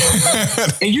that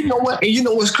out. And you know what? And you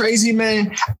know what's crazy,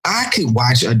 man? I could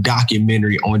watch a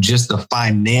documentary on just the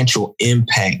financial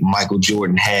impact Michael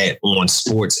Jordan had on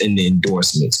sports and the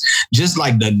endorsements. Just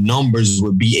like the numbers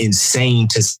would be insane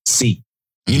to see.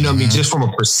 You know what I mean? Just from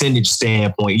a percentage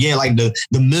standpoint. Yeah, like the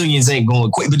millions ain't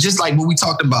going quick. But just like what we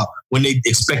talked about when they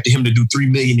expected him to do $3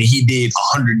 million and he did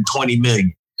 $120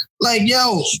 million. Like,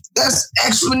 yo, that's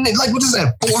exponential. Like, what is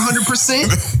that?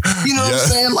 400%? You know what I'm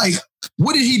saying? Like,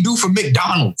 what did he do for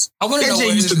McDonald's?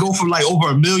 MJ used to go from like over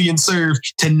 1 million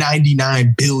served to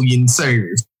 99 billion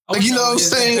served. Like, you know what I'm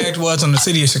saying? Impact was on the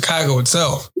city of Chicago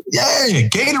itself. Yeah,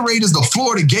 Gatorade is the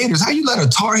Florida Gators. How you let a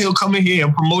Tar Heel come in here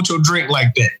and promote your drink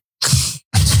like that?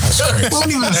 We don't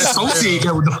even associate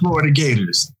that with the Florida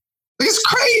Gators. Like, it's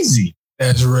crazy.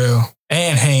 That's real.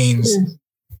 And Haynes.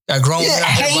 That grown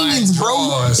Haynes,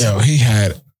 bro. Yo, he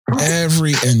had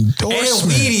every endorsement.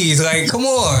 And Wheaties, like, come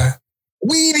on.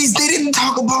 Wheaties, they didn't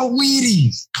talk about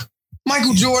Wheaties.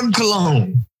 Michael Jordan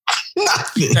cologne.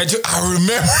 Nothing. I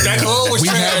remember. That cologne was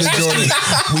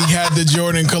trash. We had the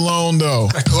Jordan cologne, though.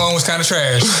 That cologne was kind of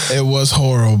trash. It was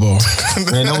horrible.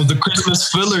 Man, that was the Christmas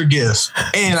filler gift.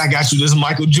 And I got you this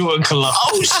Michael Jordan cologne.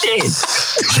 Oh,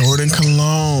 shit. Jordan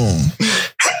cologne.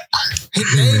 They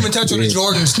didn't even touch on the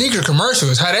Jordan sneaker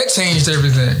commercials. How that changed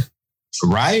everything.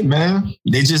 Right, man.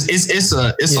 They just it's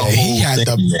a whole he had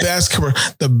thing,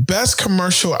 the best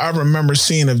commercial I remember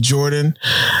seeing of Jordan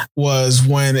was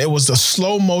when it was the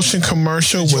slow motion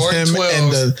commercial with him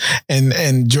 12s.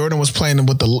 and Jordan was playing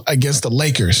with against the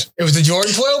Lakers. It was the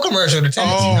Jordan 12 commercial. The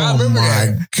Tennessee. Oh I remember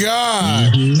that.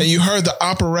 God! And you heard the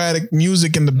operatic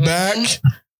music in the back.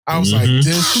 I was like,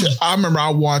 this shit. I remember I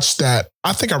watched that.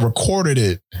 I think I recorded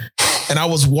it. And I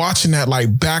was watching that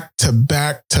like back to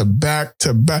back to back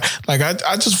to back. Like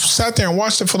I just sat there and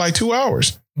watched it for like 2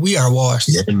 hours. We are washed.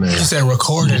 Yeah, man. You said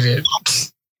recorded it.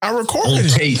 I recorded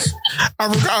it.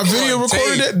 I video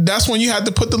recorded it. That's when you had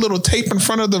to put the little tape in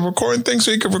front of the recording thing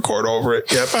so you could record over it.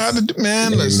 Yep, I had to do,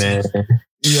 man.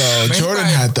 Yo, Jordan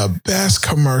had the best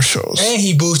commercials. And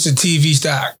he boosted TV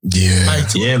stock. Yeah.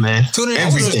 Like, man. Tuning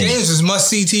in for those games is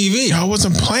must-see TV. I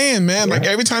wasn't playing, man. Like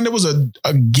every time there was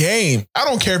a game, I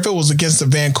don't care if it was against the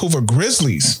Vancouver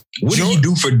Grizzlies. What did he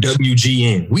do for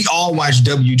WGN? We all watched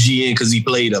WGN because he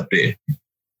played up there.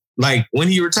 Like when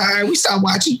he retired, we stopped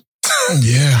watching.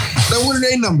 Yeah. So what are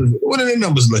their numbers? What are their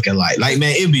numbers looking like? Like,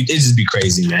 man, it just be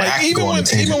crazy, man. Like even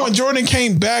when Jordan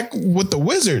came back with the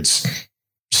Wizards,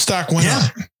 stock went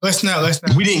up. Let's not.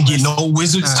 We didn't get no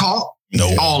Wizards talk.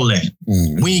 No, all that.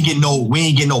 We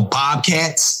ain't get no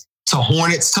Bobcats to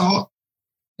Hornets talk.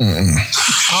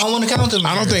 I don't want to count them.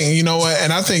 I don't think, you know what?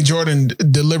 And I think Jordan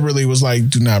deliberately was like,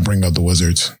 do not bring up the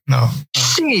Wizards. No.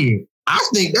 Shit. I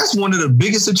think that's one of the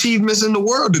biggest achievements in the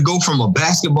world, to go from a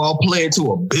basketball player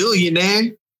to a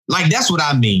billionaire. Like, that's what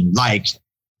I mean. Like,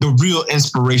 the real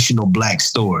inspirational Black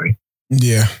story.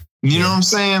 Yeah. You know what I'm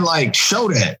saying? Like, show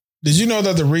that. Did you know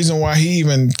that the reason why he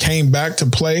even came back to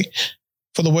play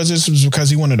for the Wizards was because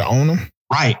he wanted to own them?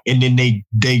 Right. And then they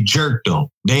jerked him.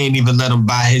 They ain't even let him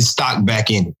buy his stock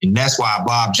back in it. And that's why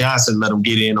Bob Johnson let him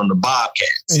get in on the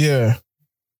Bobcats. Yeah.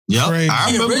 Yep.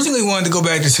 He originally wanted to go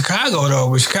back to Chicago, though,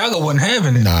 but Chicago wasn't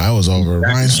having it. Nah, it was over.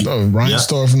 Ryan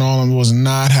Storff and all of them was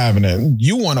not having it.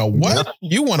 You want to what? Yep.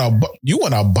 You want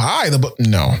to buy the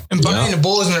no. And buying the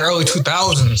Bulls in the early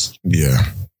 2000s.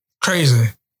 Yeah. Crazy.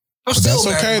 But that's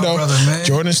okay though. Brother, man.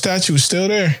 Jordan's statue is still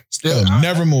there. Still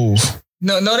never move.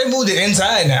 No, they moved it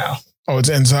inside now. Oh, it's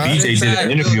inside. BJ did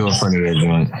an interview in front of that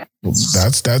joint.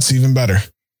 That's even better.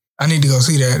 I need to go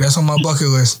see that. That's on my bucket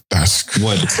list. That's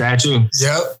what, the statue?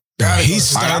 Yep. He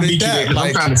started that.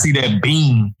 I'm trying to see that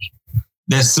bean,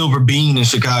 that silver bean in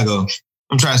Chicago.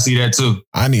 I'm trying to see that too.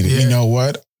 I need it. Yeah. You know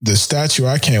what? The statue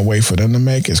I can't wait for them to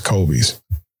make is Kobe's.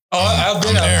 Oh, I've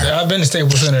been out there. I've been to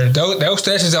Staples Center. Those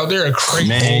statues out there are crazy.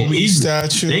 Man,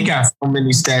 they got so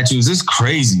many statues. It's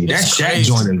crazy. That Shaq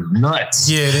joint is nuts.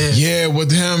 Yeah, it is. Yeah,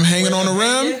 with him hanging on the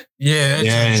rim. Yeah,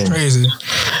 that's crazy.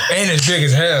 And it's big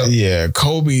as hell. Yeah,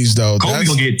 Kobe's though. Kobe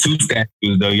gonna get 2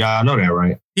 statues though. Y'all know that,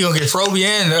 right? He gonna get Froby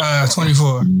and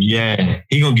 24. Yeah,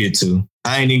 he gonna get 2.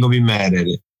 I ain't even gonna be mad at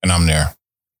it. And I'm there.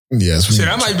 Yes. Shit,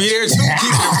 I might be there too.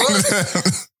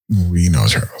 We know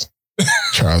Charles.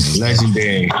 Charles is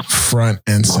legendary. Front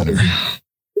and center.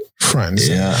 Front and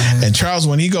center. Yeah. And Charles,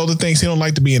 when he go to things, he don't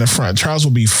like to be in the front. Charles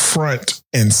will be front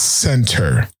and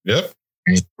center. Yep.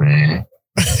 Man.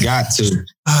 Got to.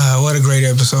 What a great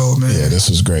episode, man. Yeah, this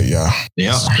was great, y'all.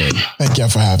 Yeah. Thank y'all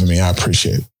for having me. I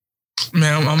appreciate it.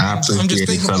 Man, I'm just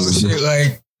thinking about this shit.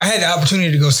 Like, I had the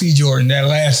opportunity to go see Jordan that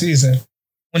last season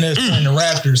when they was playing the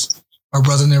Raptors. My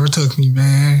brother never took me,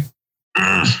 man.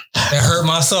 That hurt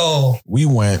my soul. We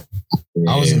went.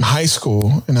 I was in high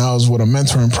school and I was with a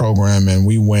mentoring program, and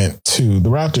we went to the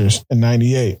Raptors in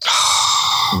 '98.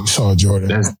 We saw Jordan.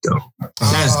 That's dope.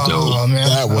 That's dope. Man,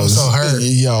 that was so hurt.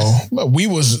 Yo, we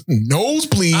was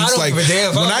nosebleeds. I don't like give a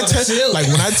damn when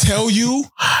I tell you,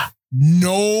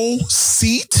 no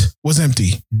seat was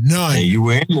empty. None. Hey, you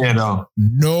were in there though.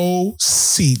 No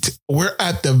seat. We're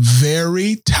at the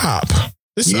very top.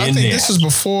 I think this is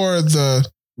before the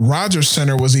Rogers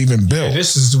Center was even built. Yeah,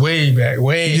 this is way back.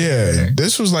 Back.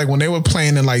 This was like when they were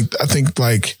playing in I think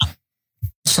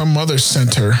some other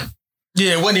center.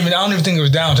 Yeah, it wasn't even. I don't even think it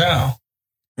was downtown.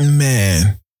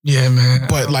 Man. Yeah, man.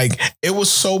 But it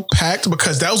was so packed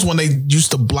because that was when they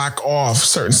used to block off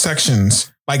certain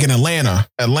sections. Like in Atlanta.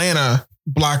 Atlanta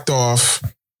blocked off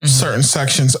certain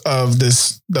sections of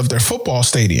their football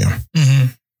stadium. Mm-hmm.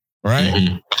 Right?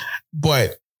 Mm-hmm.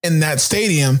 But in that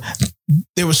stadium,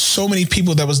 there was so many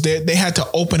people that was there. They had to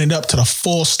open it up to the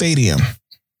full stadium.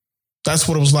 That's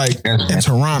what it was like in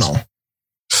Toronto.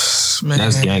 Man.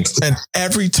 That's gangster. And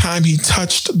every time he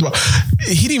touched, he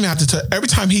didn't even have to touch. Every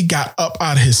time he got up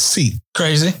out of his seat.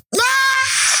 Crazy.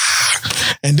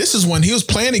 And this is when he was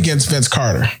playing against Vince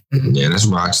Carter. Yeah, that's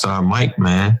Rockstar Mike,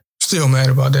 man. Still mad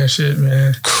about that shit,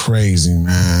 man. Crazy,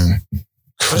 man.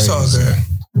 It's all good.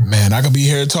 Man, I could be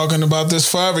here talking about this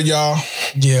forever, y'all.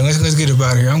 Yeah, let's get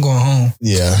about it here. I'm going home.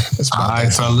 Yeah. All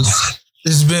right, fellas.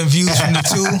 This has been Views from the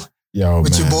Two. Yo,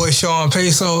 with your boy Sean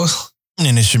Pesos.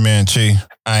 And it's your man Chi.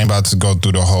 I ain't about to go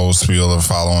through the whole spiel of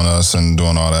following us and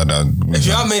doing all that. If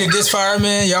y'all made it this far,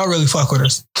 man, y'all really fuck with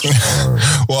us.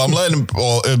 Well, I'm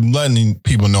letting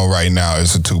people know right now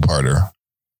it's a 2-parter.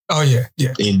 Oh yeah.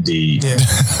 Indeed. Yeah.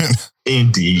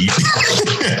 Indeed.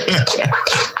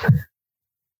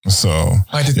 So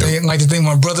like to thank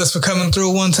my brothers for coming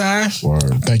through one time.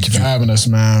 Word. Thank you for having us,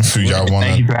 man.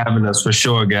 Thank you for having us for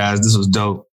sure, guys. This was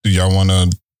dope. Do y'all want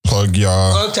to plug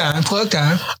y'all? Plug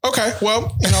time. Okay.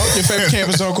 Well, your favorite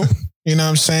campus uncle. You know what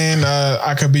I'm saying?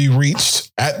 I could be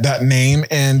reached at that name.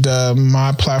 And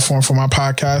my platform for my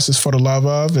podcast is For the Love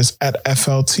Of. It's at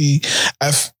FTLO_.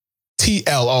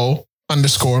 I'm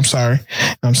sorry. You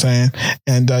know what I'm saying?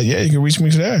 And you can reach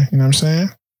me there. You know what I'm saying?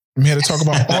 I'm here to talk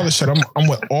about all the shit. I'm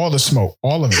with all the smoke,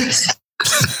 all of it.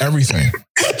 Everything.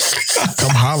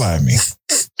 Come holla at me.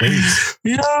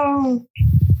 Yo.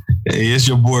 Hey, it's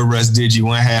your boy Russ Digi,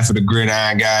 one half of the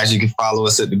Gridiron Guys. You can follow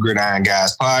us at the Gridiron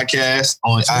Guys Podcast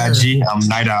on IG. I'm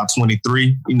Night Owl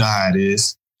 23. You know how it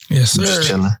is. Yes, sir. Just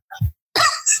chilling.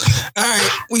 All right,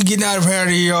 we getting out of here,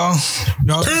 y'all.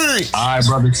 All right,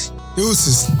 brothers.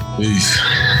 Deuces. Peace.